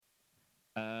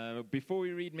Before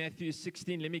we read Matthew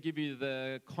 16, let me give you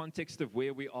the context of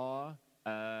where we are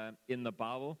in the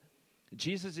Bible.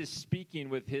 Jesus is speaking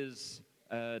with his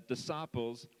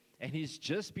disciples, and he's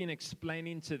just been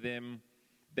explaining to them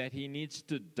that he needs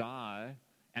to die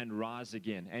and rise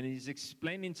again. And he's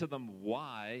explaining to them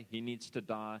why he needs to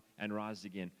die and rise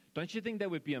again. Don't you think that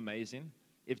would be amazing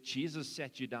if Jesus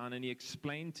sat you down and he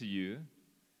explained to you,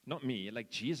 not me, like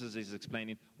Jesus is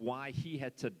explaining why he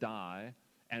had to die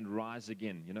and rise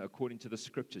again, according to the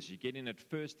scriptures. You're getting it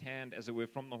firsthand, as it were,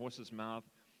 from the horse's mouth.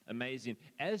 Amazing.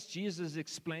 As Jesus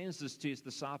explains this to his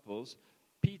disciples,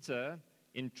 Peter,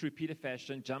 in true Peter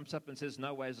fashion, jumps up and says,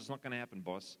 "No ways, it's not going to happen,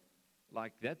 boss.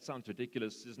 Like, that sounds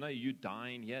ridiculous. There's no you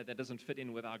dying here. That doesn't fit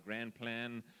in with our grand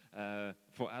plan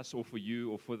for us or for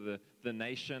you or for the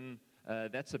nation.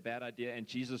 That's a bad idea." And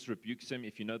Jesus rebukes him.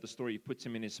 If you know the story, he puts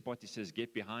him in his spot. He says,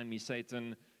 "Get behind me,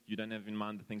 Satan. You don't have in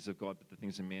mind the things of God, but the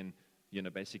things of men.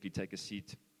 Basically take a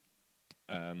seat."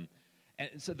 And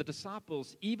so the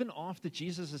disciples, even after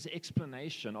Jesus'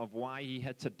 explanation of why he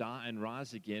had to die and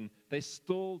rise again, they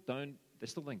still don't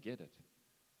get it.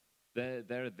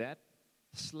 They're that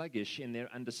sluggish in their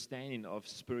understanding of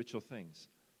spiritual things.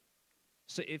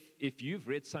 So if you've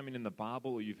read something in the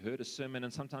Bible or you've heard a sermon,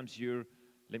 and sometimes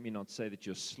let me not say that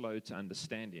you're slow to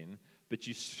understanding, but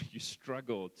you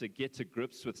struggle to get to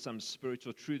grips with some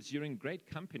spiritual truths, you're in great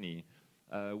company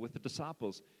with the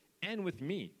disciples and with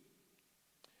me.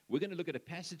 We're going to look at a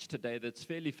passage today that's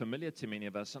fairly familiar to many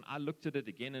of us, and I looked at it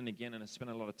again and again, and I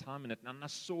spent a lot of time in it, and I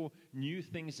saw new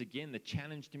things again that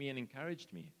challenged me and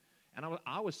encouraged me. And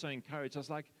I was so encouraged. I was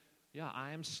like, yeah,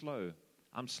 I am slow.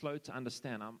 I'm slow to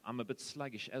understand. I'm a bit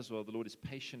sluggish as well. The Lord is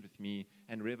patient with me,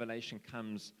 and revelation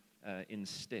comes in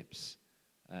steps.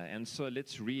 And so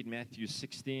let's read Matthew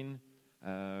 16.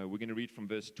 We're going to read from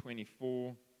verse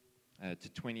 24 to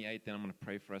 28. Then I'm going to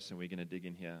pray for us, and we're going to dig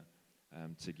in here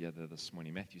together this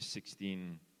morning. Matthew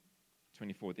 16,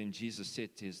 24. Then Jesus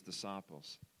said to his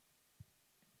disciples,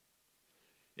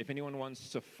 "If anyone wants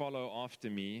to follow after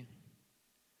me,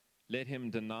 let him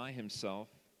deny himself,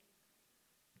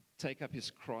 take up his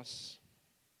cross,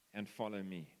 and follow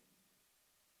me.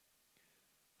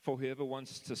 For whoever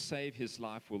wants to save his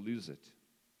life will lose it.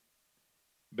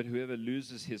 But whoever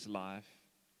loses his life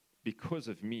because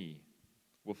of me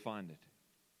will find it.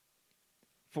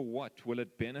 For what will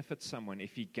it benefit someone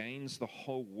if he gains the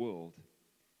whole world,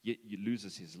 yet he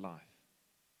loses his life?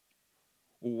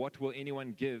 Or what will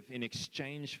anyone give in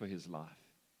exchange for his life?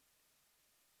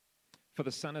 For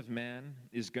the Son of Man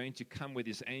is going to come with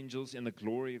his angels in the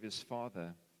glory of his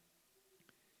Father,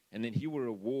 and then he will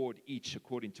reward each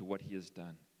according to what he has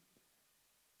done.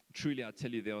 Truly, I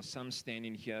tell you, there are some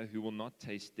standing here who will not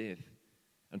taste death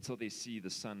until they see the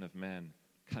Son of Man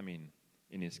coming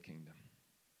in his kingdom."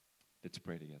 Let's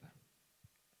pray together.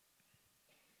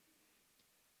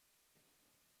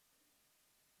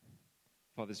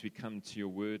 Father, as we come to your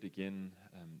word again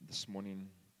this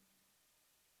morning,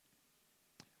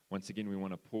 once again, we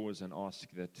want to pause and ask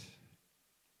that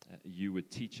you would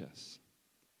teach us,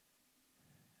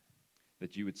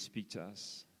 that you would speak to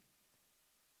us,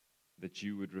 that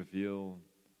you would reveal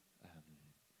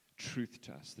truth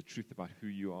to us, the truth about who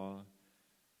you are,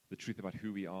 the truth about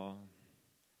who we are,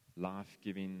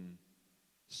 life-giving,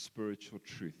 spiritual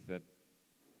truth that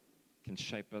can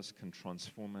shape us, can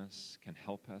transform us, can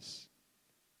help us,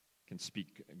 can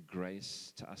speak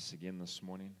grace to us again this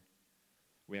morning.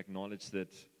 We acknowledge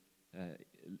that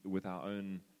with our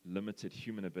own limited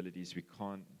human abilities, we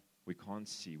can't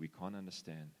see, we can't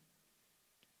understand.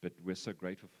 But we're so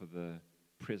grateful for the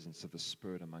presence of the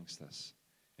Spirit amongst us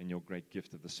and your great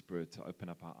gift of the Spirit to open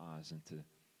up our eyes and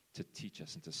to teach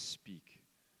us and to speak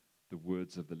the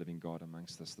words of the living God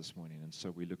amongst us this morning. And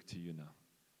so we look to you now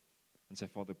and say,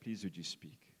 Father, please would you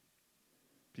speak?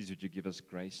 Please would you give us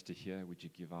grace to hear? Would you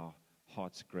give our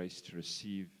hearts grace to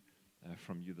receive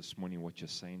from you this morning what you're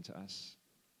saying to us?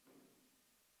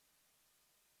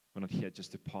 We're not here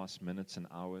just to pass minutes and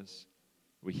hours.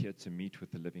 We're here to meet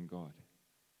with the living God.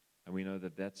 And we know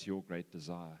that that's your great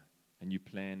desire. And you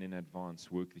plan in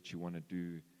advance work that you want to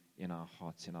do in our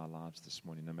hearts, in our lives this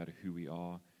morning, no matter who we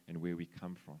are and where we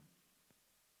come from.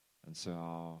 And so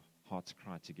our hearts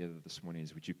cry together this morning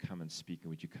is, would you come and speak,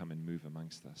 and would you come and move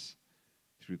amongst us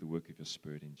through the work of your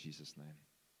Spirit in Jesus' name.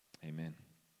 Amen.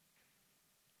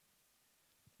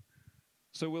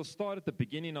 So we'll start at the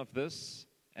beginning of this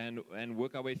and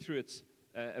work our way through it.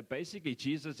 Basically,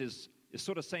 Jesus is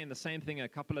sort of saying the same thing a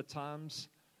couple of times.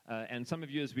 And some of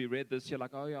you, as we read this, you're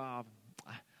like, oh yeah,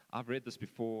 I've read this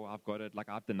before. I've got it. Like,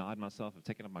 I've denied myself. I've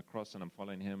taken up my cross and I'm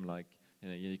following him. Like,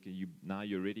 now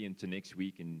you're ready into next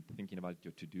week and thinking about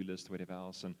your to-do list, whatever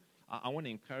else. And I want to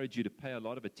encourage you to pay a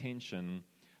lot of attention,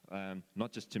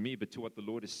 not just to me, but to what the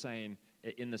Lord is saying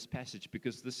in this passage,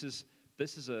 because this is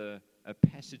a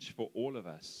passage for all of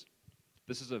us.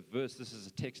 This is a verse, this is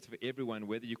a text for everyone,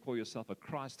 whether you call yourself a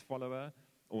Christ follower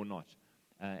or not.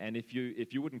 And if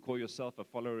you wouldn't call yourself a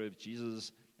follower of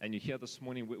Jesus and you're here this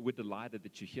morning, we're delighted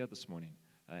that you're here this morning.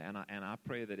 And I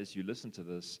pray that as you listen to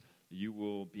this, you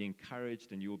will be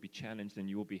encouraged and you will be challenged and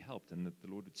you will be helped, and that the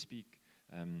Lord would speak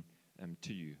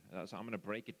to you. So I'm going to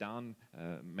break it down,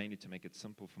 mainly to make it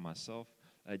simple for myself.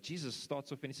 Jesus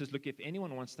starts off and he says, look, if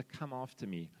anyone wants to come after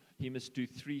me, he must do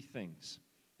three things.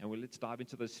 And let's dive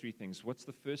into those three things. What's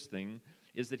the first thing?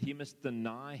 Is that he must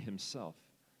deny himself.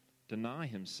 Deny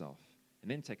himself.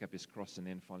 And then take up his cross and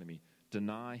then follow me.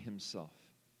 Deny himself.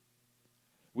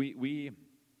 We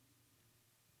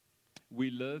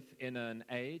live in an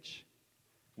age,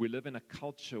 we live in a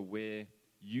culture where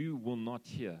you will not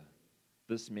hear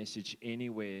this message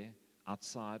anywhere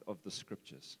outside of the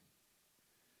Scriptures.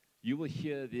 You will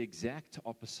hear the exact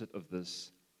opposite of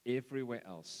this everywhere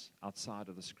else outside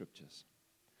of the Scriptures.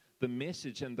 The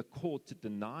message and the call to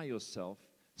deny yourself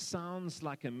sounds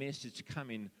like a message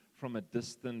coming from a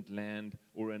distant land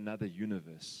or another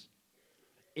universe.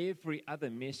 Every other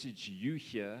message you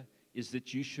hear is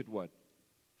that you should what?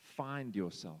 Find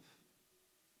yourself.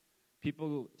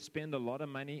 People spend a lot of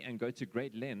money and go to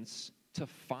great lengths to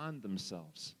find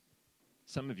themselves.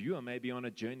 Some of you are maybe on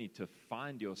a journey to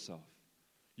find yourself.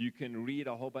 You can read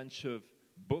a whole bunch of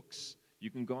books. You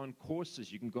can go on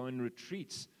courses. You can go on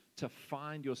retreats to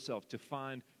find yourself, to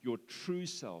find your true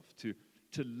self, to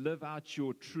live out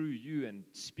your true you and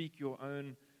speak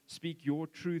your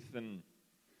truth. And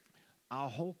our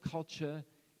whole culture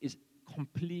is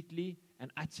completely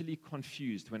and utterly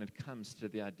confused when it comes to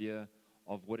the idea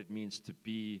of what it means to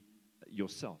be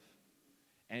yourself.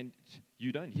 And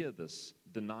you don't hear this,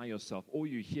 deny yourself. All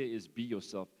you hear is be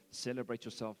yourself, celebrate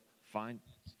yourself, find.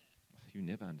 You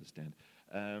never understand.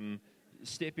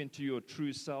 Step into your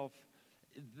true self.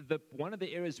 One of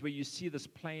the areas where you see this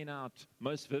playing out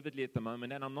most vividly at the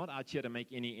moment, and I'm not out here to make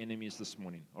any enemies this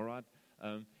morning, all right,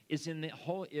 is in the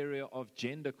whole area of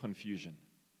gender confusion.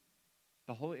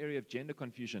 The whole area of gender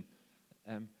confusion.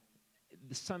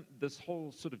 This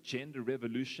whole sort of gender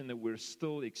revolution that we're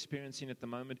still experiencing at the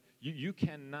moment, you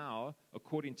can now,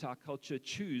 according to our culture,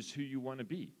 choose who you want to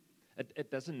be.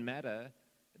 It doesn't matter.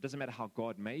 It doesn't matter how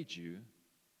God made you,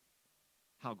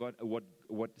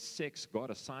 what sex God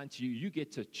assigned to you. You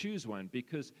get to choose one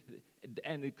because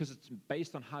it's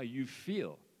based on how you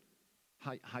feel,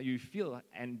 how you feel,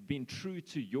 and being true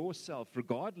to yourself,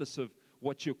 regardless of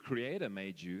what your Creator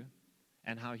made you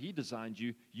and how He designed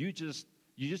you. You just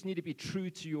need to be true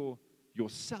to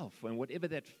yourself and whatever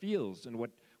that feels and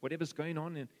whatever's going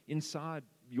on inside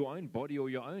your own body or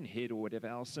your own head or whatever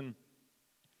else. And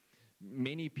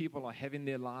many people are having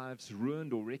their lives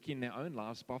ruined or wrecking their own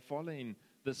lives by following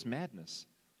this madness.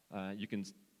 You can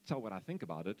tell what I think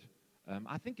about it.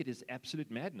 I think it is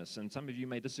absolute madness, and some of you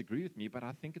may disagree with me, but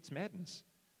I think it's madness.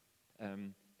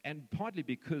 And partly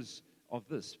because of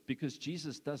this, because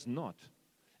Jesus does not.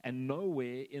 And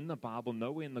nowhere in the Bible,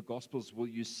 nowhere in the Gospels will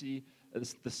you see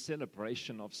the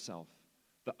celebration of self.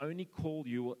 The only call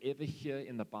you will ever hear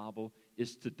in the Bible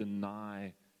is to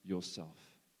deny yourself.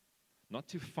 Not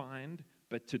to find,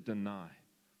 but to deny.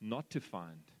 Not to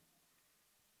find,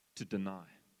 to deny.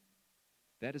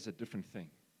 That is a different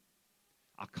thing.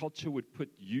 Our culture would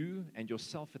put you and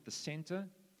yourself at the center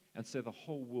and say the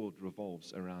whole world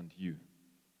revolves around you.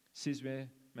 Sizwe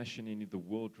Mashinini, the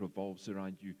world revolves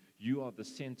around you. You are the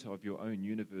center of your own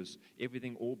universe.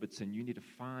 Everything orbits and you need to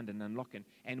find and unlock it.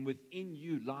 And within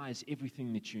you lies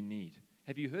everything that you need.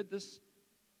 Have you heard this?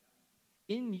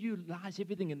 In you lies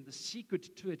everything, and the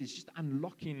secret to it is just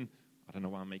unlocking. I don't know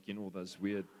why I'm making all those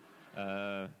weird.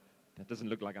 That doesn't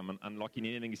look like I'm unlocking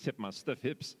anything except my stiff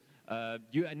hips.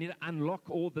 You need to unlock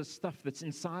all the stuff that's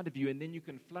inside of you, and then you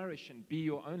can flourish and be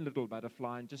your own little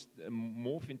butterfly and just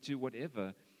morph into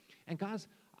whatever. And guys,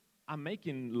 I'm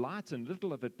making light and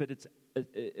little of it, but it's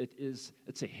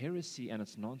a heresy and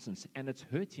it's nonsense, and it's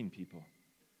hurting people.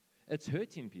 It's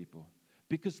hurting people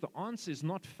because the answer is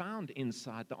not found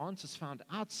inside. The answer is found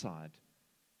outside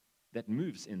that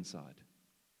moves inside.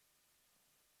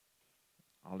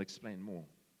 I'll explain more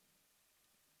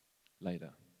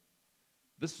later.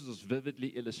 This was vividly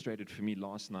illustrated for me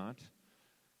last night.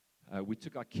 We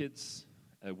took our kids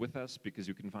with us because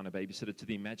we couldn't find a babysitter to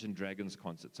the Imagine Dragons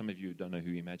concert. Some of you don't know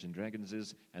who Imagine Dragons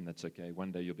is, and that's okay.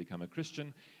 One day you'll become a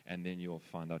Christian, and then you'll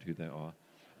find out who they are.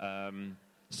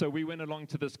 So we went along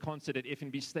to this concert at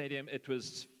FNB Stadium. It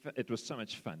was so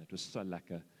much fun. It was so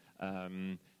lekker.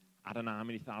 I don't know how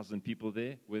many thousand people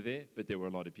were there, but there were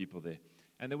a lot of people there.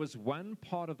 And there was one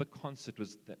part of the concert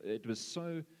it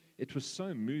was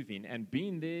so moving, and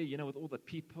being there, with all the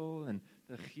people and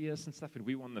the cheers and stuff, and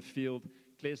we were on the field.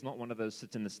 Claire's not one of those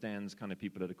sit in the stands kind of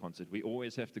people at a concert. We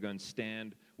always have to go and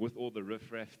stand with all the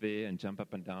riffraff there and jump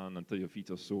up and down until your feet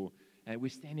are sore. And we're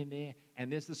standing there,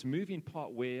 and there's this moving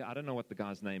part where, I don't know what the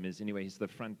guy's name is. Anyway, he's the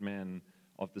front man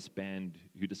of this band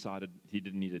who decided he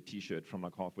didn't need a T-shirt from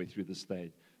like halfway through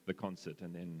the concert.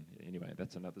 And then, anyway,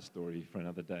 that's another story for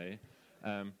another day.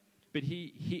 But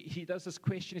he does this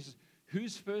question. He says,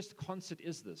 whose first concert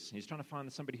is this? And he's trying to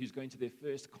find somebody who's going to their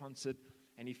first concert,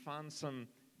 and he found some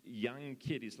young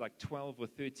kid. He's like 12 or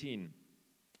 13,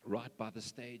 right by the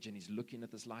stage, and he's looking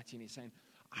at this lighting, and he's saying,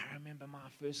 I remember my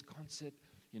first concert.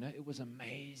 It was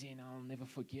amazing. I'll never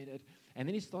forget it. And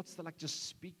then he starts to just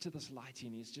speak to this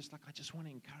lighting. He's just like, I just want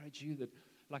to encourage you that,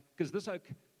 because this oak,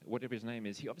 whatever his name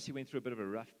is, he obviously went through a bit of a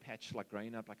rough patch,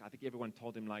 growing up. I think everyone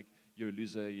told him, you're a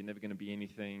loser, you're never going to be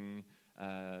anything,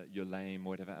 you're lame,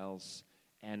 whatever else.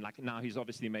 And now he's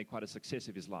obviously made quite a success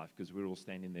of his life, because we're all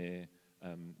standing there,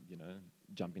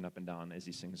 jumping up and down as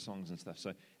he sings songs and stuff.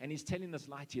 So, and he's telling this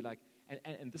lighty,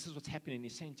 and this is what's happening.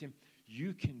 He's saying to him,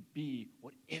 you can be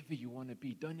whatever you want to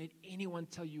be. Don't let anyone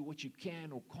tell you what you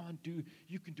can or can't do.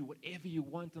 You can do whatever you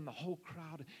want. And the whole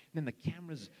crowd, and then the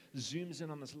camera zooms in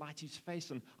on this lighty's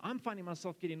face. And I'm finding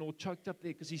myself getting all choked up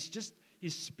there, because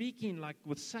he's speaking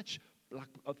with such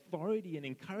authority and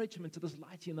encouragement to this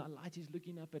lighty, and the lighty's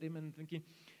looking up at him and thinking,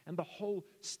 and the whole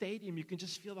stadium, you can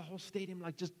just feel the whole stadium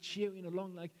just cheering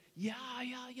along, yeah.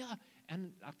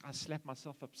 And I slapped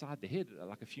myself upside the head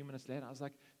a few minutes later. I was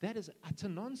like, that is utter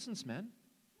nonsense, man.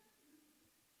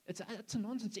 It's utter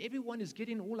nonsense. Everyone is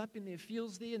getting all up in their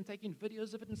fields there and taking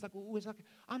videos of it, and it's always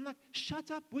I'm like, shut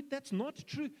up, Wood, that's not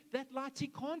true. That lighty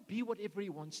can't be whatever he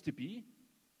wants to be.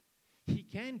 He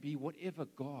can be whatever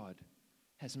God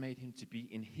has made him to be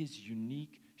in his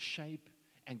unique shape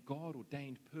and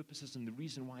God-ordained purposes, and the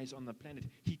reason why he's on the planet.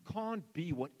 He can't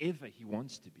be whatever he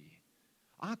wants to be.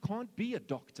 I can't be a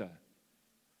doctor.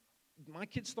 My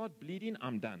kids start bleeding,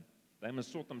 I'm done. They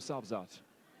must sort themselves out.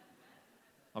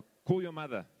 I'll call your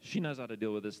mother. She knows how to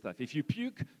deal with this stuff. If you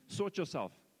puke, sort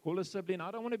yourself. Call a sibling. I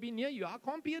don't want to be near you. I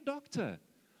can't be a doctor.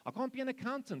 I can't be an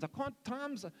accountant. I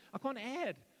can't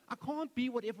add. I can't be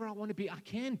whatever I want to be. I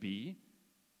can be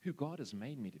who God has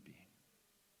made me to be.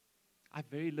 I have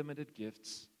very limited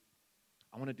gifts.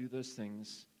 I want to do those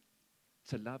things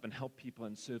to love and help people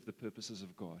and serve the purposes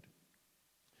of God.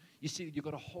 You see, you've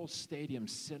got a whole stadium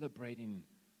celebrating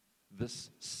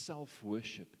this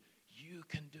self-worship. You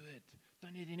can do it.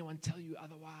 Don't let anyone tell you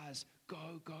otherwise.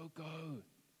 Go, go, go.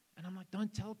 And I'm like,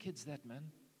 don't tell kids that,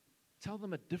 man. Tell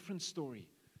them a different story.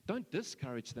 Don't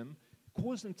discourage them.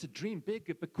 Cause them to dream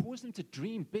big, but cause them to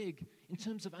dream big in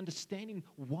terms of understanding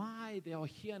why they are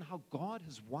here and how God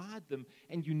has wired them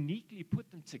and uniquely put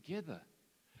them together.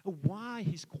 Why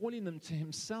he's calling them to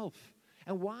himself.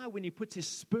 And why when he puts his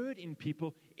spirit in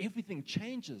people, everything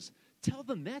changes. Tell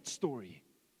them that story.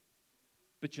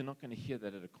 But you're not going to hear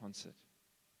that at a concert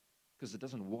because it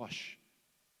doesn't wash.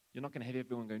 You're not going to have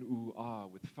everyone going, ooh, ah,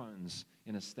 with phones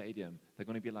in a stadium. They're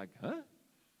going to be like, huh?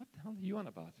 What the hell are you on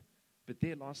about? But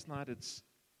there last night, it's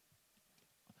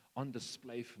on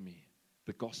display for me,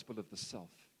 the gospel of the self,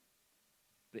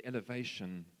 the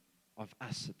elevation of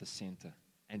us at the center.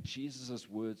 And Jesus'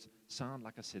 words sound,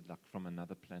 like I said, like from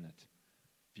another planet.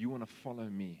 If you want to follow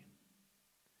me,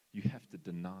 you have to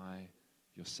deny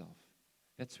yourself.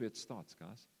 That's where it starts,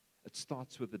 guys. It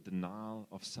starts with a denial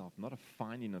of self, not a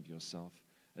finding of yourself,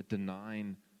 a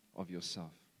denying of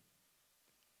yourself.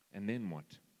 And then what?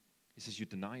 He says you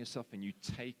deny yourself and you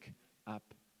take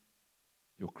up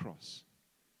your cross.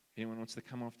 If anyone wants to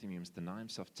come after me, he must deny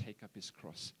himself, take up his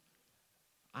cross.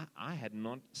 I had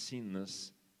not seen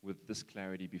this with this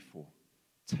clarity before.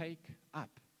 Take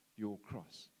up your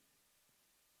cross.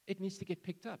 It needs to get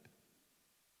picked up.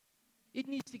 It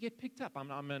needs to get picked up. I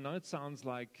know it sounds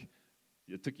like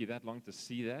it took you that long to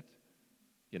see that.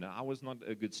 You know, I was not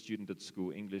a good student at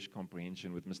school, English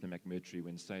comprehension with Mr. McMurtry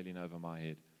went sailing over my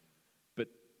head. But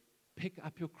pick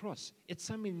up your cross. It's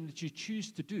something that you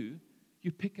choose to do.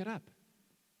 You pick it up.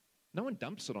 No one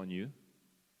dumps it on you.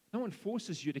 No one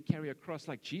forces you to carry a cross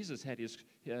like Jesus had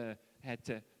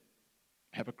to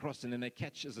have a cross, and then they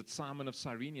catch, is it Simon of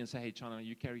Cyrene, and say, hey, China,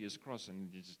 you carry his cross, and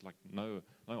it's just like no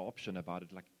option about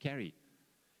it, like carry.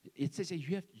 It says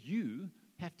you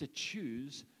have to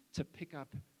choose to pick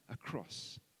up a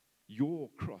cross, your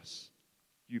cross.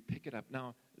 You pick it up.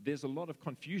 Now, there's a lot of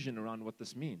confusion around what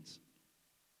this means.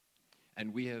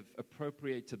 And we have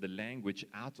appropriated the language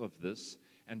out of this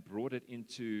and brought it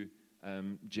into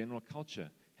general culture.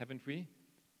 haven't we?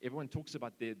 Everyone talks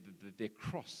about their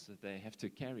cross that they have to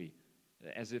carry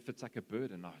as if it's like a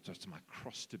burden. Oh, it's my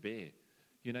cross to bear.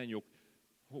 You know,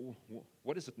 and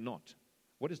what is it not?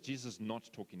 What is Jesus not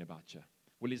talking about here?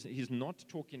 Well, he's not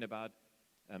talking about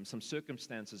some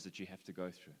circumstances that you have to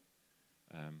go through.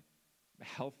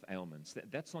 Health ailments.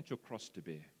 That's not your cross to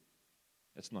bear.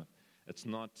 It's not. It's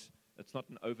not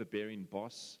an overbearing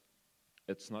boss.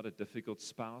 It's not a difficult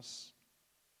spouse.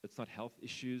 It's not health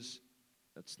issues.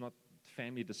 It's not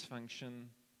family dysfunction.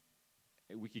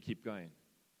 We could keep going.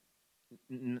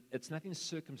 It's nothing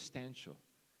circumstantial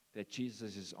that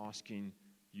Jesus is asking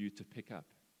you to pick up.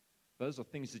 Those are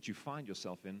things that you find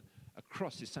yourself in. A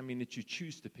cross is something that you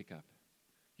choose to pick up.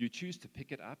 You choose to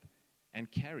pick it up and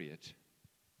carry it.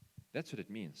 That's what it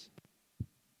means.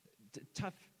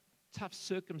 Tough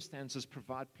circumstances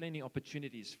provide plenty of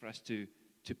opportunities for us to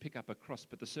pick up a cross,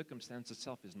 but the circumstance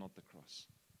itself is not the cross.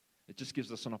 It just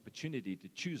gives us an opportunity to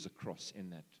choose a cross in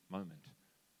that moment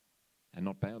and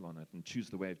not bail on it and choose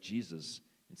the way of Jesus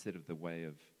instead of the way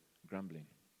of grumbling.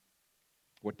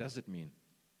 What does it mean?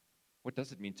 What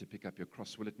does it mean to pick up your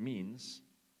cross? Well, it means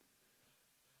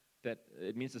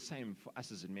the same for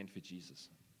us as it meant for Jesus.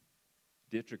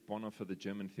 Dietrich Bonhoeffer, the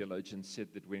German theologian, said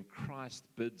that when Christ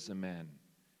bids a man,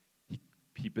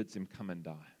 he bids him come and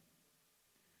die.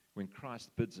 When Christ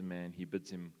bids a man, he bids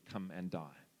him come and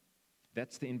die.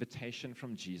 That's the invitation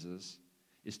from Jesus,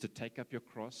 is to take up your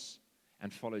cross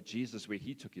and follow Jesus where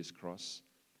he took his cross.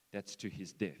 That's to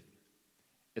his death.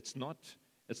 It's not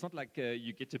like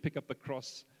you get to pick up the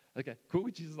cross. Okay, cool,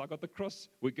 Jesus, I got the cross.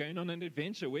 We're going on an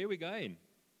adventure. Where are we going?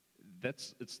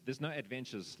 There's no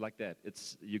adventures like that.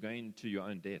 You're going to your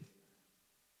own death.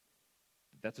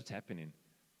 That's what's happening.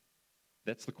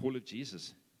 That's the call of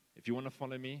Jesus. If you want to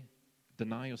follow me,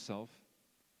 deny yourself,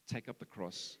 take up the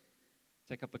cross.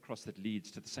 Take up the cross that leads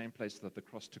to the same place that the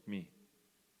cross took me,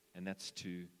 and that's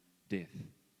to death.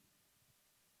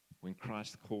 When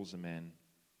Christ calls a man,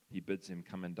 he bids him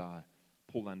come and die.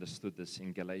 Paul understood this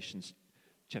in Galatians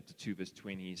chapter 2, verse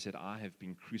 20. He said, I have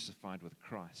been crucified with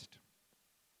Christ,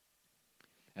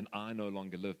 and I no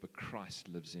longer live, but Christ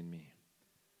lives in me.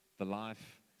 The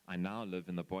life I now live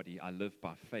in the body, I live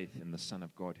by faith in the Son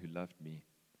of God who loved me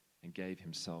and gave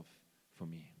himself for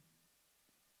me.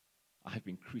 I have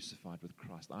been crucified with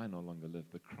Christ. I no longer live,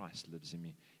 but Christ lives in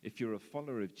me. If you're a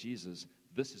follower of Jesus,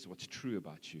 this is what's true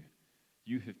about you.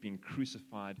 You have been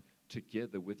crucified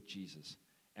together with Jesus.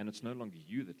 And it's no longer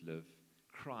you that live.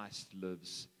 Christ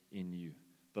lives in you.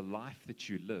 The life that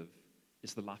you live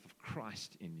is the life of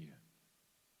Christ in you.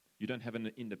 You don't have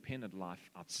an independent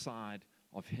life outside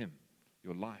of him.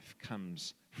 Your life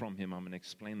comes from him. I'm going to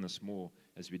explain this more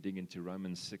as we dig into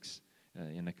Romans 6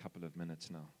 in a couple of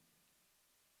minutes now.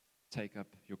 Take up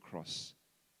your cross.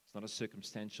 It's not a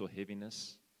circumstantial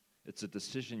heaviness. It's a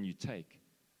decision you take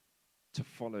to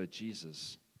follow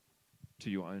Jesus to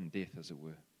your own death, as it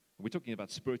were. We're talking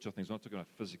about spiritual things. We're not talking about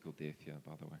physical death here,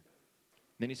 by the way.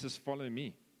 Then he says, follow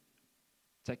me.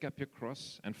 Take up your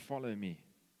cross and follow me.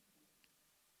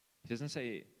 He doesn't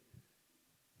say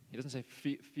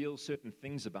feel certain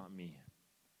things about me.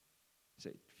 He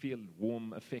said, feel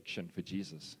warm affection for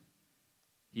Jesus.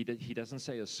 He doesn't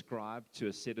say ascribe to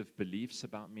a set of beliefs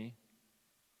about me.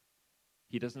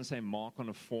 He doesn't say mark on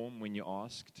a form when you're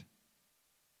asked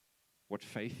what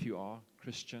faith you are,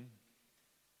 Christian.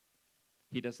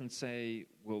 He doesn't say,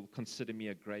 well, consider me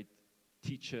a great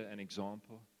teacher and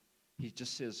example. He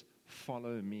just says,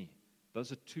 follow me.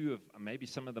 Those are two of maybe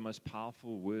some of the most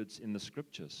powerful words in the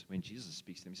scriptures when Jesus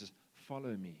speaks to them. He says,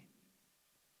 follow me.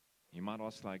 You might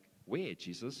ask, like, where,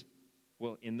 Jesus?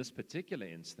 Well, in this particular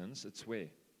instance, it's where?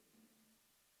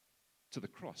 To the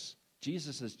cross.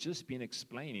 Jesus has just been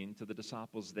explaining to the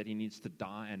disciples that he needs to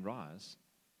die and rise.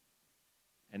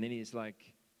 And then he's like,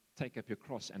 take up your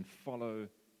cross and follow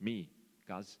me.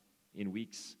 Guys, in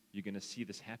weeks, you're going to see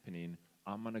this happening.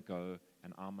 I'm going to go,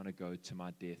 and I'm going to go to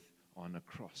my death on a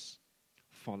cross.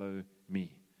 Follow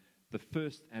me. The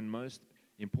first and most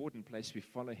important place we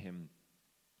follow him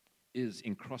is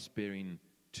in cross-bearing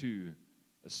to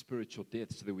a spiritual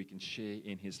death so that we can share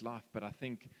in his life. But I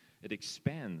think it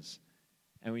expands.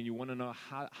 And when you want to know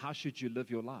how should you live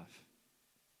your life?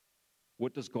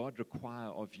 What does God require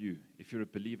of you if you're a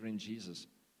believer in Jesus?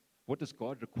 What does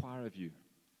God require of you?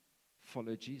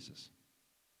 Follow Jesus.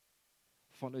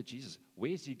 Follow Jesus.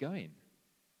 Where is he going?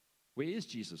 Where is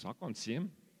Jesus? I can't see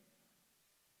him.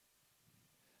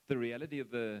 The reality of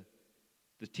the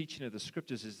teaching of the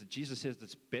scriptures is that Jesus says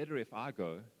it's better if I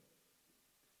go.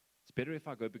 It's better if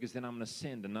I go because then I'm going to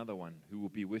send another one who will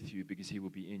be with you because he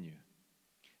will be in you.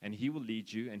 And he will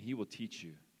lead you and he will teach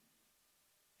you.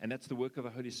 And that's the work of the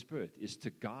Holy Spirit, is to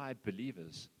guide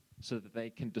believers so that they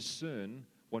can discern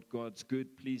what God's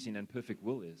good, pleasing, and perfect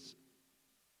will is.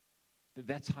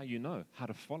 That's how you know how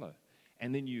to follow.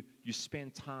 And then you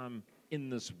spend time in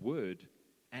this word,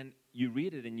 and you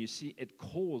read it and you see it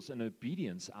calls an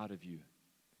obedience out of you.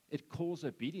 It calls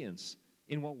obedience.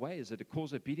 In what way is it? It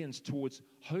calls obedience towards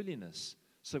holiness,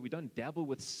 so we don't dabble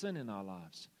with sin in our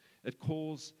lives. It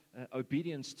calls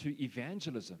obedience to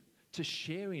evangelism, to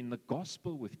sharing the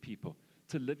gospel with people,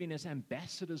 to living as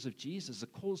ambassadors of Jesus.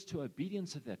 It calls to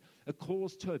obedience of that. It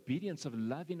calls to obedience of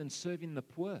loving and serving the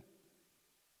poor.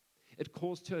 It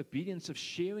calls to obedience of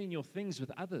sharing your things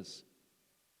with others.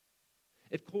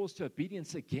 It calls to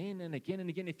obedience again and again and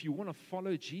again. If you want to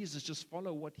follow Jesus, just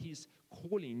follow what he's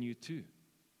calling you to.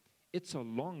 It's a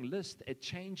long list. It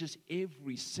changes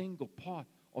every single part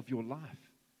of your life.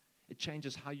 It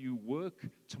changes how you work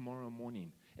tomorrow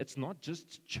morning. It's not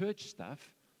just church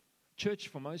stuff. Church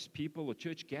for most people, or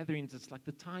church gatherings, it's like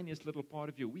the tiniest little part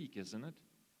of your week, isn't it?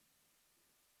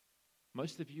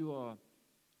 Most of you are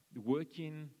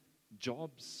working,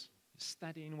 jobs,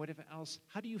 studying, whatever else.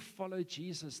 How do you follow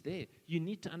Jesus there? You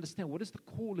need to understand, what is the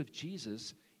call of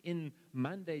Jesus in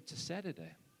Monday to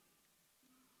Saturday?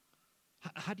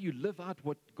 How do you live out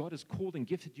what God has called and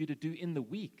gifted you to do in the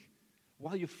week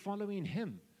while you're following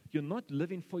him? You're not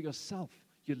living for yourself.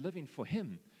 You're living for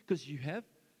him, because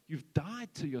you've died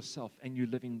to yourself and you're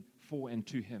living for and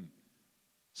to him.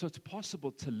 So it's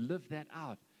possible to live that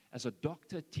out as a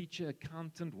doctor, teacher,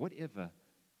 accountant, whatever.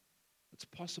 It's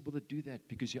possible to do that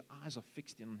because your eyes are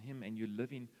fixed on him and you're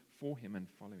living for him and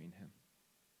following him.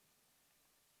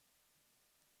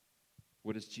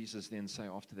 What does Jesus then say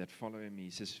after that? Follow me.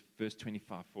 He says, verse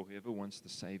 25, for whoever wants to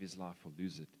save his life will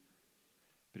lose it.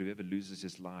 But whoever loses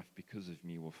his life because of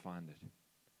me will find it.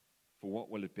 For what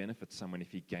will it benefit someone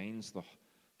if he gains the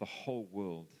whole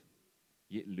world,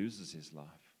 yet loses his life?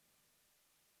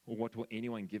 Or what will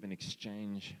anyone give in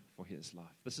exchange for his life?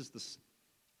 This is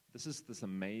this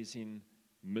amazing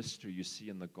mystery you see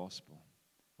in the gospel,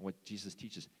 and what Jesus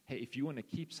teaches. Hey, if you want to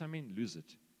keep something, lose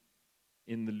it.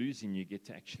 In the losing, you get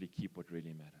to actually keep what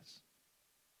really matters.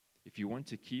 If you want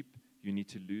to keep, you need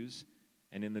to lose.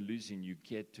 And in the losing, you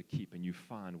get to keep and you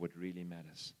find what really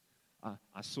matters.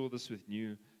 I saw this with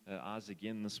new eyes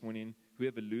again this morning.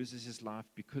 Whoever loses his life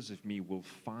because of me will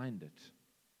find it.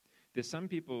 There's some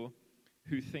people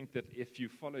who think that if you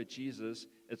follow Jesus,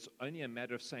 it's only a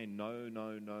matter of saying no,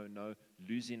 no, no, no,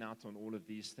 losing out on all of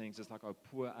these things. It's like, oh,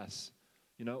 poor us.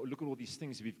 You know, look at all these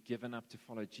things we've given up to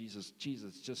follow Jesus.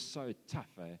 Jesus, just so tough,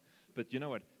 eh? But you know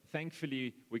what?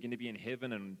 Thankfully, we're going to be in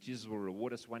heaven and Jesus will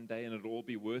reward us one day and it'll all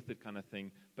be worth it, kind of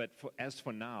thing. But as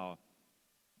for now,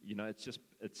 you know,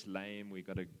 it's lame. We've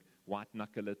got to white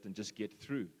knuckle it and just get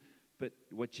through. But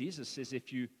what Jesus says,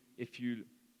 if you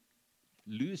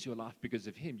lose your life because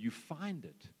of him, you find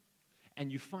it.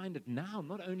 And you find it now.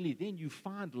 Not only then, you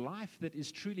find life that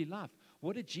is truly life.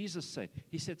 What did Jesus say?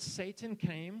 He said, Satan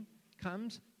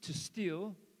comes to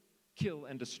steal, kill,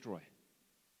 and destroy.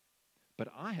 But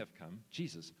I have come,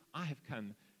 Jesus, I have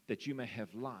come that you may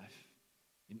have life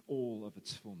in all of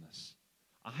its fullness.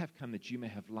 I have come that you may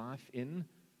have life in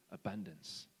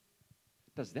abundance.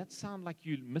 Does that sound like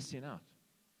you're missing out?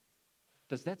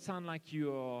 Does that sound like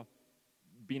you're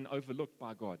being overlooked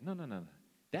by God? No.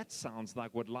 That sounds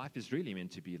like what life is really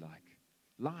meant to be like.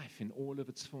 Life in all of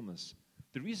its fullness.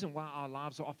 The reason why our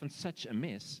lives are often such a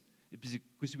mess is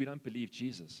because we don't believe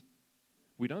Jesus.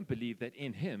 We don't believe that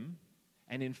in him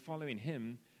and in following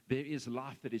him, there is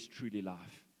life that is truly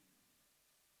life.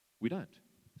 We don't.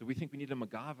 So we think we need a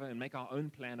MacGyver and make our own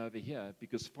plan over here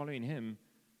because following him,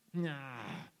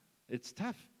 it's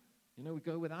tough. You know, we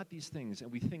go without these things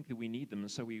and we think that we need them,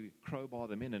 and so we crowbar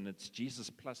them in, and it's Jesus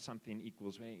plus something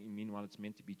equals, meanwhile it's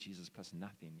meant to be Jesus plus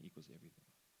nothing equals everything.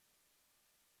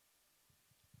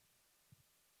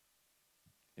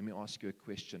 Let me ask you a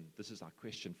question. This is our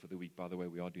question for the week. By the way,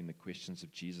 we are doing the Questions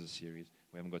of Jesus series.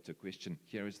 We haven't got to a question.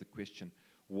 Here is the question.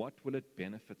 What will it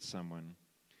benefit someone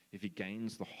if he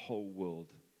gains the whole world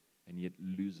and yet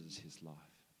loses his life?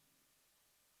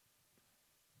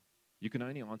 You can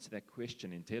only answer that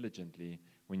question intelligently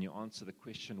when you answer the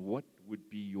question, what would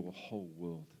be your whole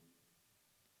world?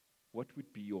 What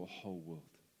would be your whole world?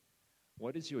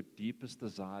 What is your deepest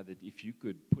desire that if you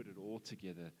could put it all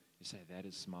together, you say, that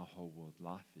is my whole world.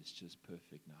 Life is just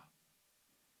perfect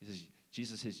now.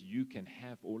 Jesus says, you can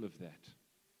have all of that.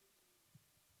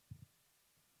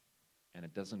 And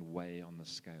it doesn't weigh on the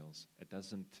scales. It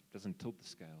doesn't tilt the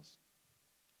scales.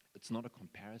 It's not a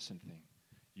comparison thing.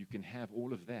 You can have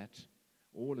all of that,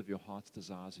 all of your heart's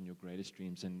desires and your greatest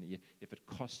dreams. And if it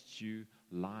costs you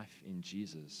life in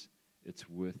Jesus, it's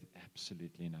worth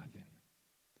absolutely nothing.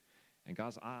 And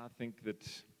guys, I think that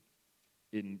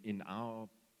in our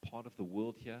part of the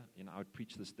world here, I would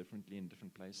preach this differently in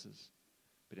different places,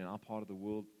 but in our part of the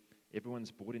world,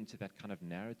 everyone's bought into that kind of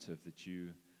narrative that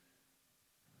you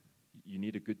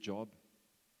need a good job,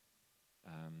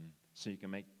 so you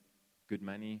can make good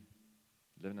money,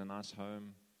 live in a nice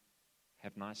home,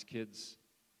 have nice kids,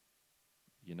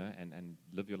 and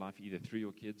live your life either through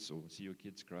your kids or see your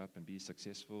kids grow up and be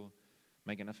successful,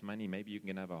 make enough money. Maybe you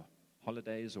can have a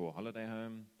holidays or a holiday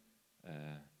home,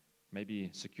 maybe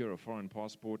secure a foreign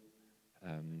passport,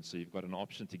 so you've got an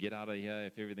option to get out of here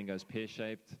if everything goes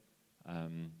pear-shaped.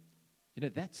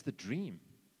 That's the dream.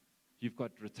 You've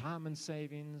got retirement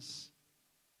savings.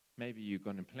 Maybe you've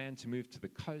got a plan to move to the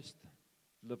coast,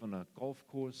 live on a golf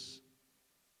course.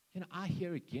 I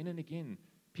hear again and again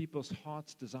people's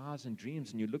hearts, desires, and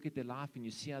dreams, and you look at their life and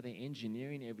you see how they're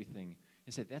engineering everything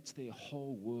and say that's their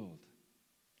whole world.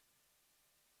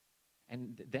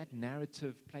 And that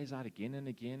narrative plays out again and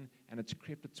again, and it's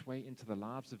crept its way into the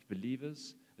lives of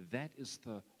believers. That is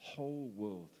the whole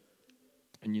world.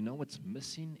 And you know what's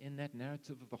missing in that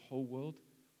narrative of the whole world?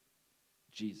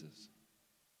 Jesus.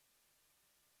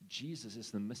 Jesus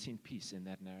is the missing piece in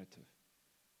that narrative,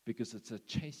 because it's a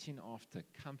chasing after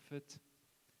comfort,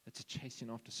 it's a chasing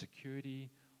after security,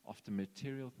 after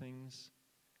material things.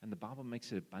 And the Bible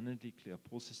makes it abundantly clear.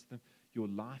 Paul says to them, your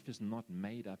life is not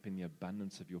made up in the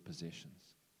abundance of your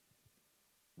possessions.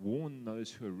 Warn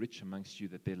those who are rich amongst you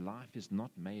that their life is not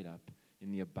made up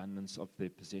in the abundance of their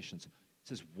possessions. It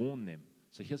says warn them.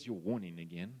 So here's your warning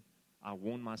again. I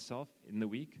warn myself in the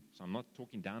week, so I'm not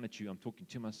talking down at you, I'm talking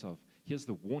to myself. Here's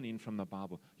the warning from the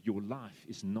Bible. Your life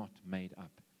is not made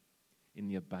up in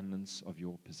the abundance of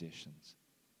your possessions.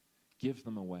 Give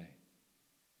them away.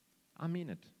 I mean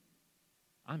it.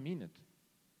 I mean it.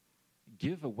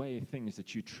 Give away things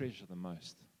that you treasure the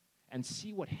most and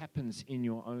see what happens in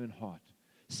your own heart.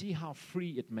 See how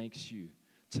free it makes you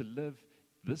to live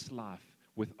this life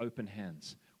with open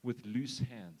hands, with loose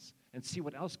hands, and see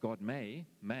what else God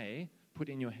may put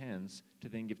in your hands to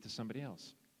then give to somebody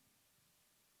else.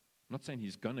 I'm not saying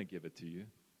He's going to give it to you.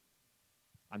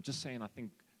 I'm just saying I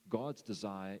think God's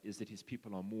desire is that His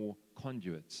people are more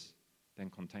conduits than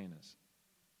containers.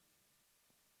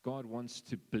 God wants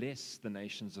to bless the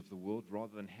nations of the world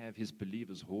rather than have His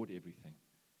believers hoard everything.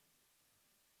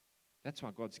 That's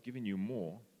why God's given you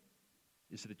more,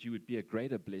 is so that you would be a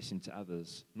greater blessing to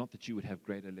others, not that you would have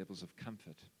greater levels of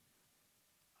comfort.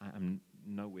 I don't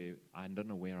know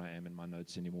where I am in my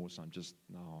notes anymore, so I'm just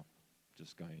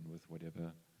going with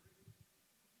whatever.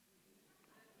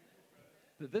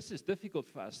 This is difficult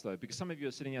for us, though, because some of you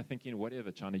are sitting here thinking, whatever,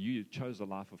 China, you chose a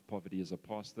life of poverty as a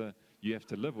pastor. You have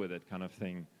to live with it kind of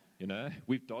thing.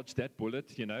 We've dodged that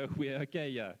bullet. We're okay,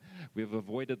 yeah. We've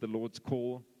avoided the Lord's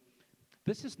call.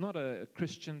 This is not a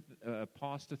Christian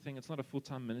pastor thing. It's not a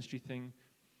full-time ministry thing.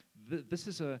 This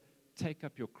is a take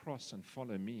up your cross and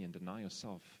follow me and deny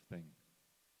yourself thing.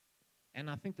 And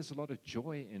I think there's a lot of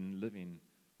joy in living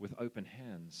with open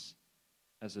hands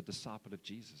as a disciple of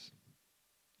Jesus.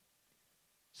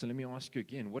 So let me ask you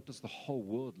again, what does the whole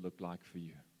world look like for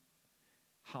you?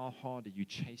 How hard are you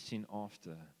chasing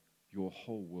after your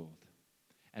whole world?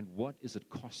 And what is it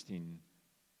costing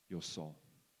your soul?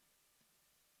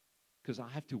 Because I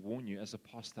have to warn you as a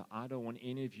pastor, I don't want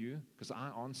any of you, because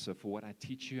I answer for what I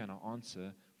teach you and I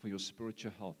answer for your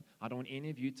spiritual health. I don't want any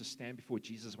of you to stand before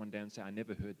Jesus one day and say, I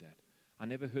never heard that. I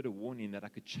never heard a warning that I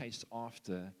could chase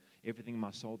after everything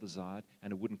my soul desired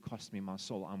and it wouldn't cost me my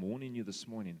soul. I'm warning you this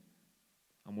morning.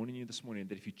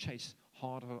 That if you chase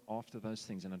harder after those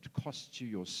things and it costs you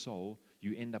your soul,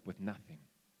 you end up with nothing.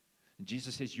 And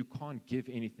Jesus says you can't give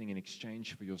anything in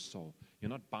exchange for your soul. You're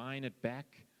not buying it back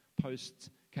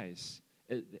post-case.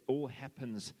 It all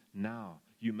happens now.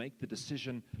 You make the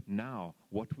decision now.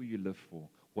 What will you live for?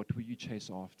 What will you chase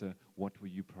after? What will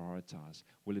you prioritize?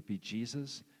 Will it be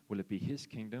Jesus? Will it be His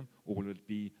kingdom? Or will it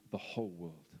be the whole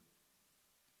world?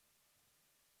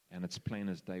 And it's plain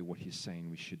as day what He's saying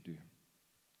we should do.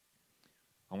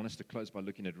 I want us to close by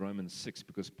looking at Romans 6,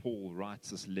 because Paul writes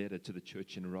this letter to the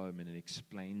church in Rome and it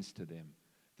explains to them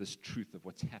this truth of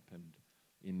what's happened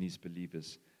in these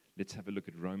believers. Let's have a look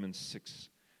at Romans 6.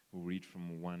 We'll read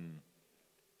from 1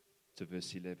 to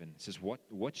verse 11. It says,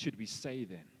 what should we say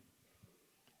then?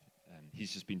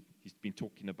 He's been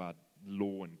talking about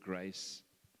law and grace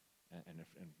and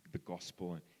the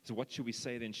gospel. So what should we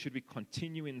say then? Should we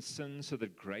continue in sin so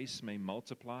that grace may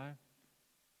multiply?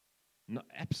 No,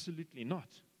 absolutely not.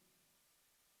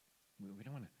 We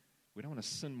don't want to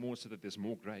sin more so that there's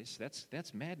more grace.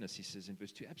 That's madness, he says in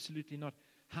verse 2. Absolutely not.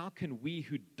 How can we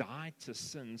who died to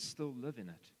sin still live in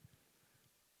it?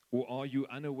 Or are you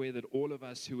unaware that all of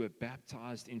us who were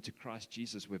baptized into Christ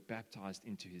Jesus were baptized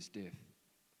into his death?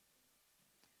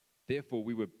 Therefore,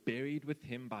 we were buried with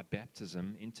him by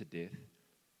baptism into death,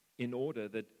 in order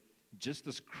that just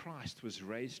as Christ was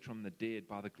raised from the dead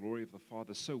by the glory of the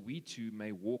Father, so we too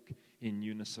may walk in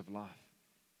newness of life.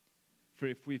 For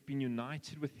if we've been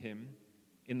united with him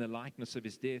in the likeness of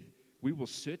his death, we will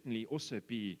certainly also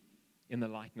be in the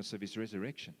likeness of his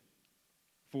resurrection.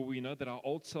 For we know that our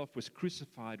old self was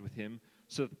crucified with him,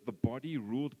 so that the body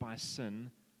ruled by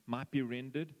sin might be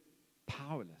rendered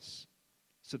powerless,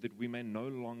 so that we may no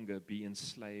longer be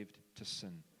enslaved to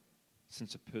sin,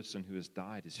 since a person who has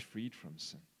died is freed from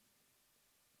sin.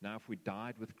 Now, if we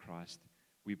died with Christ,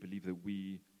 we believe that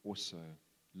we also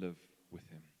live with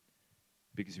him.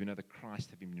 Because we know that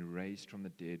Christ, having been raised from the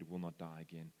dead, will not die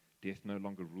again. Death no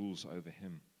longer rules over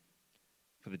him.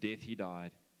 For the death he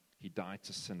died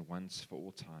to sin once for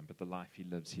all time, but the life he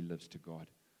lives to God.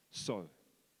 So,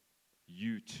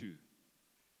 you too,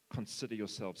 consider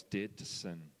yourselves dead to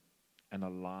sin and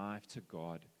alive to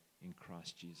God in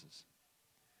Christ Jesus.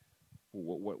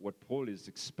 What Paul is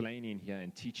explaining here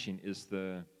and teaching is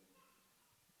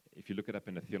if you look it up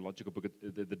in a theological book,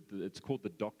 it's called the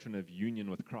doctrine of union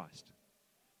with Christ.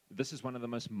 This is one of the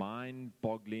most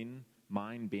mind-boggling,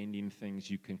 mind-bending things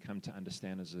you can come to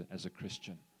understand as a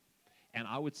Christian. And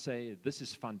I would say this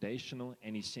is foundational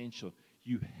and essential.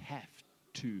 You have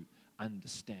to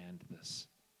understand this.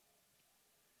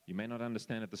 You may not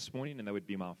understand it this morning, and that would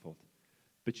be my fault.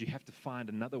 But you have to find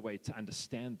another way to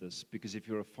understand this, because if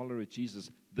you're a follower of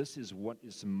Jesus, this is what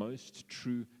is most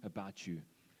true about you.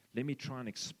 Let me try and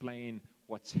explain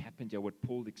what's happened here, what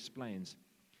Paul explains.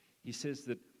 He says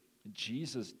that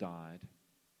Jesus died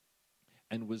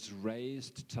and was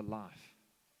raised to life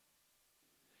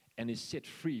and is set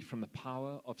free from the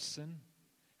power of sin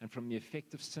and from the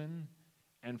effect of sin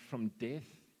and from death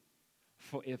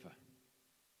forever.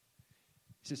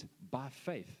 He says, by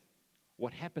faith.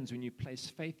 What happens when you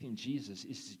place faith in Jesus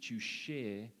is that you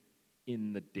share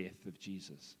in the death of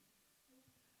Jesus.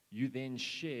 You then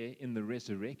share in the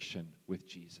resurrection with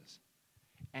Jesus.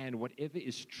 And whatever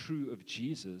is true of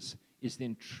Jesus is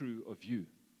then true of you,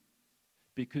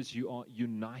 because you are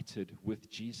united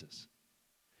with Jesus.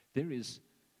 There is,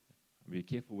 I'll be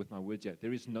careful with my words here,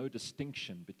 there is no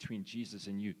distinction between Jesus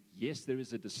and you. Yes, there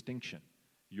is a distinction.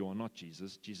 You are not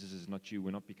Jesus. Jesus is not you.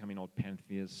 We're not becoming old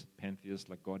pantheists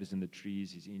like God is in the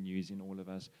trees. He's in you. He's in all of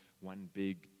us. One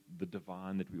big, the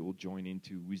divine that we all join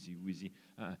into, woozy.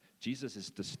 Jesus is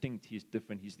distinct. He's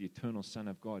different. He's the eternal Son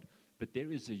of God. But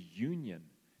there is a union.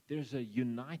 There's a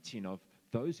uniting of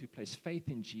those who place faith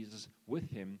in Jesus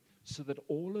with him, so that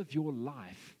all of your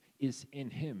life is in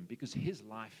him, because his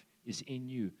life is in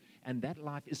you. And that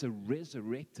life is a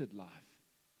resurrected life.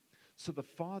 So the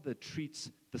Father treats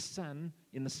the Son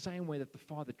in the same way that the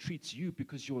Father treats you,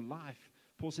 because your life,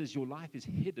 Paul says, your life is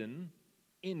hidden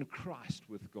in Christ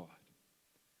with God.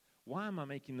 Why am I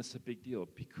making this a big deal?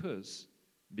 Because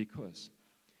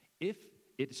if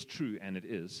it is true, and it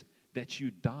is, that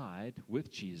you died with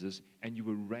Jesus and you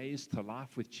were raised to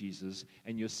life with Jesus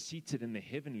and you're seated in the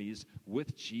heavenlies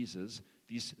with Jesus,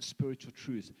 these spiritual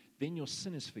truths, then your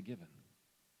sin is forgiven.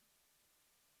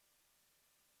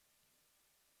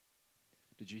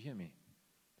 Did you hear me?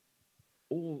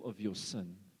 All of your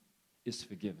sin is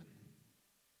forgiven.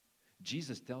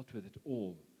 Jesus dealt with it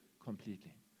all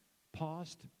completely.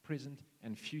 Past, present,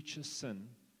 and future sin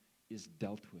is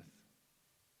dealt with.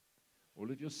 All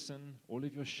of your sin, all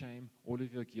of your shame, all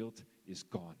of your guilt is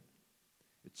gone.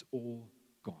 It's all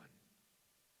gone.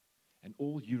 And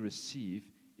all you receive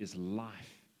is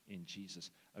life in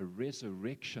Jesus, a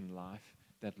resurrection life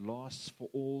that lasts for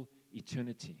all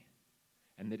eternity,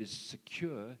 and that is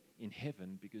secure in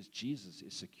heaven, because Jesus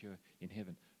is secure in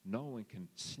heaven. No one can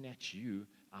snatch you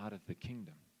out of the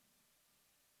kingdom.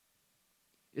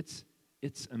 It's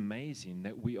amazing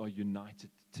that we are united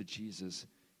to Jesus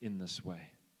in this way.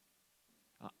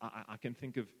 I can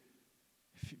think of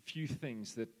few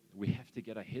things that we have to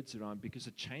get our heads around, because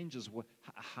it changes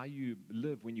how you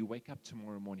live when you wake up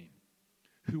tomorrow morning.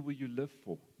 Who will you live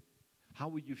for? How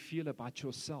will you feel about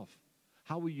yourself?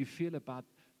 How will you feel about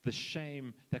the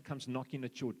shame that comes knocking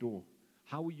at your door?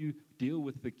 How will you deal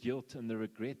with the guilt and the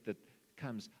regret that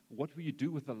comes? What will you do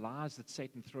with the lies that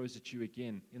Satan throws at you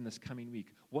again in this coming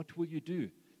week? What will you do?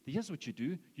 Here's what you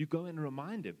do. You go and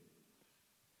remind him.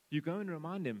 You go and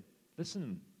remind him,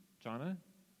 listen, China,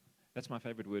 that's my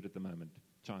favorite word at the moment,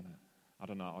 China. I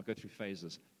don't know, I'll go through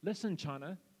phases. Listen,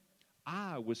 China,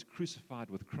 I was crucified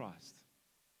with Christ.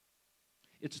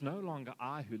 It's no longer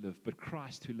I who live, but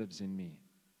Christ who lives in me.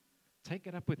 Take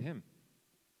it up with him.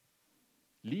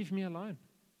 Leave me alone.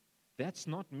 That's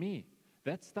not me.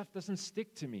 That stuff doesn't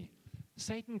stick to me.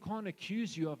 Satan can't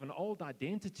accuse you of an old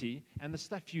identity and the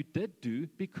stuff you did do,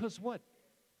 because what?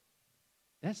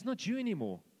 That's not you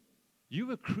anymore. You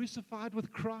were crucified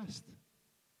with Christ.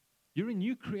 You're a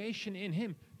new creation in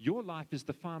Him. Your life is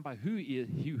defined by who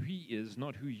He is,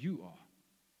 not who you are.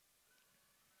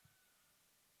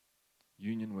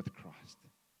 Union with Christ.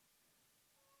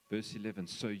 Verse 11,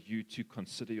 so you too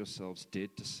consider yourselves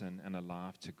dead to sin and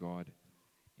alive to God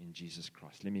in Jesus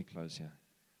Christ. Let me close here.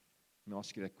 Let me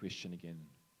ask you that question again.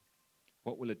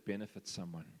 What will it benefit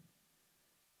someone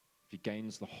if he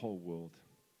gains the whole world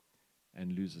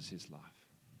and loses his life?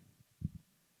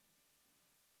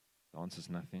 The answer is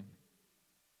nothing.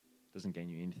 It doesn't gain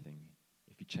you anything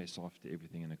if you chase after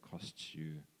everything and it costs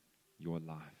you your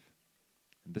life.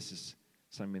 And this is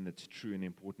something that's true and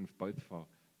important both for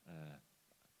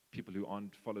people who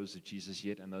aren't followers of Jesus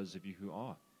yet and those of you who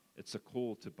are. It's a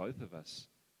call to both of us,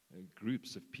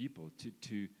 groups of people,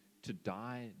 to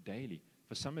die daily.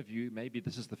 For some of you, maybe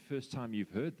this is the first time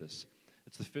you've heard this.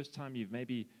 It's the first time you've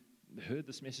maybe heard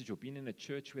this message or been in a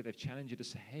church where they've challenged you to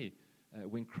say, hey,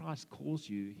 when Christ calls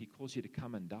you, He calls you to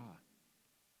come and die.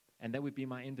 And that would be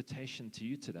my invitation to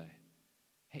you today.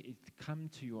 Hey, come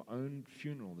to your own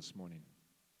funeral this morning.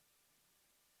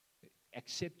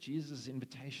 Accept Jesus'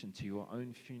 invitation to your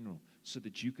own funeral so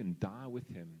that you can die with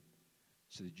Him,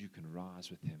 so that you can rise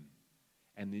with Him,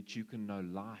 and that you can know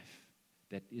life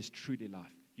that is truly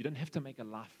life. You don't have to make a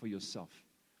life for yourself.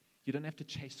 You don't have to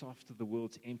chase after the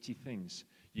world's empty things.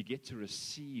 You get to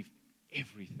receive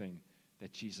everything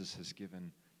that Jesus has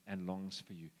given and longs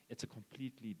for you. It's a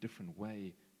completely different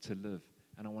way to live.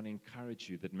 And I want to encourage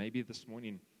you that maybe this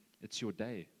morning it's your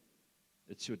day.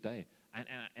 It's your day.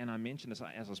 And I mentioned this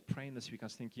as I was praying this week. I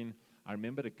was thinking, I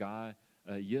remembered a guy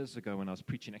years ago when I was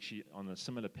preaching actually on a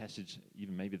similar passage,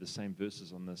 even maybe the same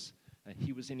verses on this.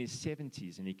 He was in his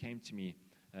 70s, and he came to me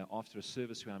after a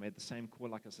service where I made the same call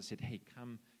like us. I said, hey,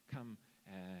 come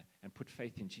and put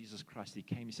faith in Jesus Christ. He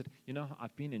came. He said,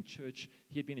 I've been in church.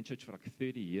 He had been in church for like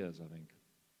 30 years, I think.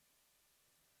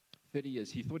 30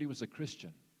 years. He thought he was a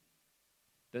Christian.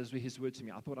 Those were his words to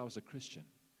me. I thought I was a Christian.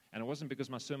 And it wasn't because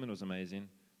my sermon was amazing.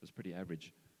 It was pretty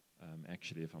average,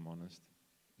 actually, if I'm honest.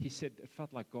 He said it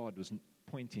felt like God was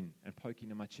pointing and poking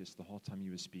in my chest the whole time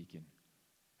you were speaking.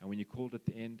 And when you called at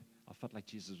the end, I felt like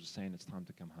Jesus was saying it's time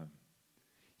to come home.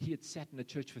 He had sat in the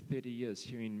church for 30 years,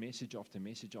 hearing message after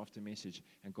message after message,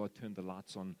 and God turned the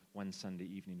lights on one Sunday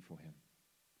evening for him.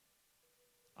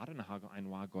 I don't know how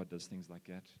and why God does things like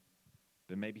that,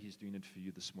 but maybe He's doing it for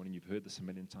you this morning. You've heard this a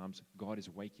million times. God is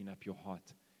waking up your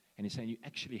heart, and He's saying you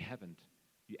actually haven't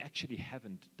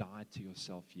died to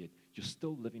yourself yet. You're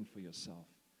still living for yourself.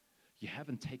 You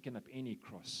haven't taken up any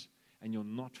cross, and you're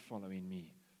not following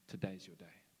me. Today's your day.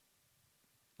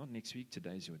 Not next week,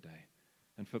 today's your day.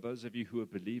 And for those of you who are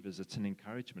believers, it's an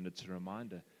encouragement, it's a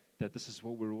reminder that this is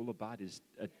what we're all about, is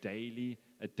a daily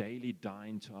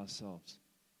dying to ourselves.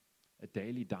 A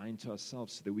daily dying to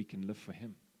ourselves so that we can live for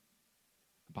Him.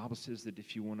 The Bible says that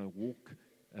if you want to walk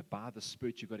by the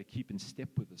Spirit, you've got to keep in step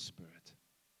with the Spirit.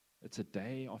 It's a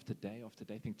day after day after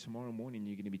day. I think tomorrow morning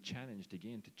you're going to be challenged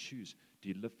again to choose. Do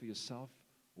you live for yourself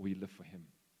or will you live for Him?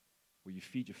 Will you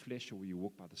feed your flesh or will you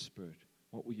walk by the Spirit?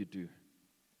 What will you do?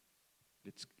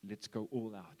 Let's go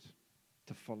all out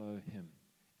to follow Him.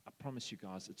 I promise you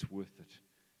guys it's worth it.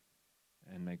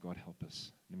 And may God help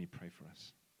us. Let me pray for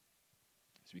us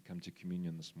as we come to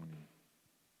communion this morning.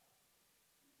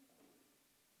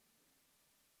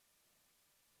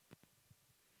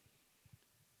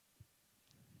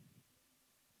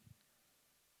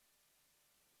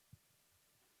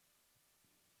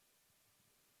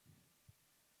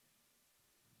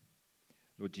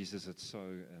 Lord Jesus, it's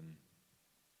so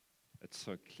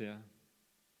clear.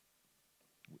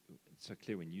 It's so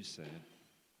clear when you say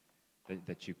it,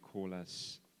 that you call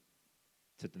us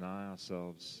to deny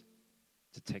ourselves,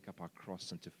 to take up our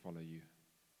cross and to follow you.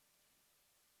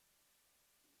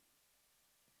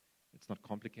 It's not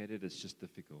complicated, it's just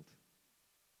difficult.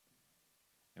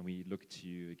 And we look to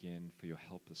you again for your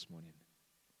help this morning.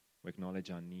 We acknowledge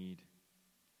our need.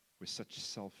 We're such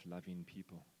self-loving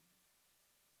people.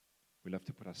 We love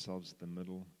to put ourselves at the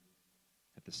middle,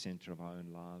 at the center of our own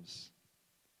lives,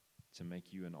 to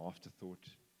make you an afterthought.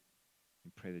 We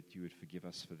pray that you would forgive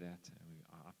us for that. And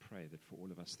I pray that for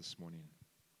all of us this morning,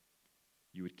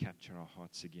 you would capture our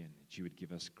hearts again, that you would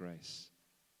give us grace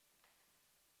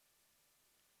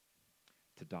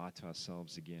to die to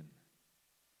ourselves again,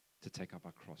 to take up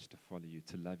our cross, to follow you,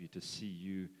 to love you, to see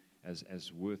you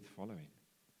as worth following.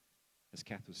 As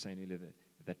Kath was saying earlier,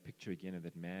 that picture again of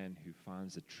that man who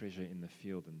finds a treasure in the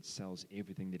field and sells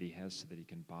everything that he has so that he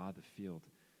can buy the field.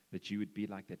 that you would be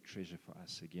like that treasure for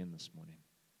us again this morning.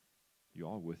 You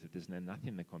are worth it. There's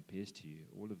nothing that compares to you.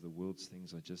 All of the world's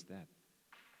things are just that.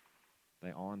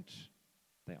 They aren't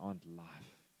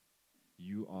life.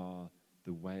 You are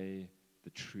the way, the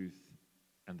truth,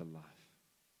 and the life.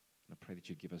 And I pray that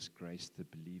you give us grace to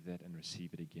believe that and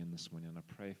receive it again this morning. And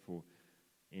I pray for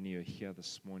any who are here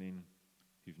this morning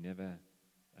who've never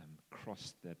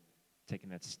taken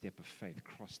that step of faith,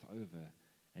 crossed over,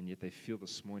 and yet they feel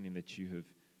this morning that you have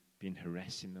been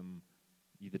harassing them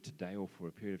either today or for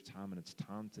a period of time, and it's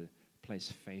time to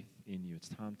place faith in you. It's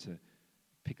time to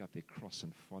pick up their cross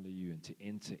and follow you and to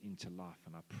enter into life.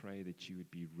 And I pray that you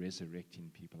would be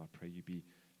resurrecting people. I pray you'd be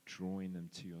drawing them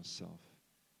to yourself.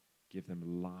 Give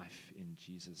them life in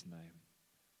Jesus' name.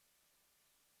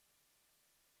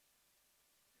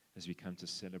 As we come to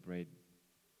celebrate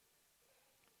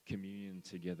communion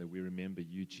together, we remember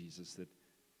you, Jesus, that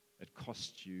it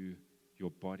cost you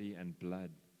your body and blood.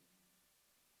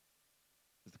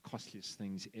 It was the costliest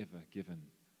things ever given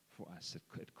for us.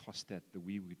 It cost that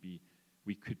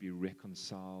we could be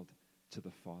reconciled to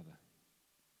the Father.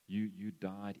 You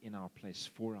died in our place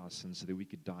for our sins so that we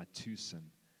could die to sin.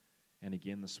 And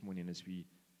again this morning, as we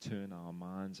turn our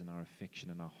minds and our affection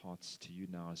and our hearts to you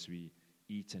now, as we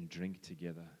eat and drink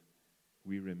together,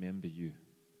 we remember you.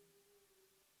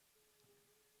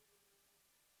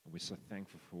 And we're so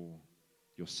thankful for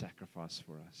your sacrifice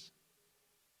for us.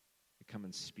 Come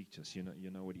and speak to us. You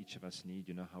know what each of us need.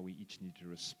 You know how we each need to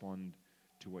respond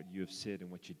to what you have said and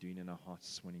what you're doing in our hearts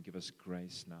this morning. Give us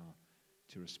grace now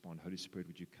to respond. Holy Spirit,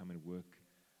 would you come and work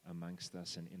amongst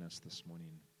us and in us this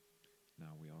morning?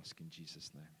 Now we ask in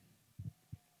Jesus' name.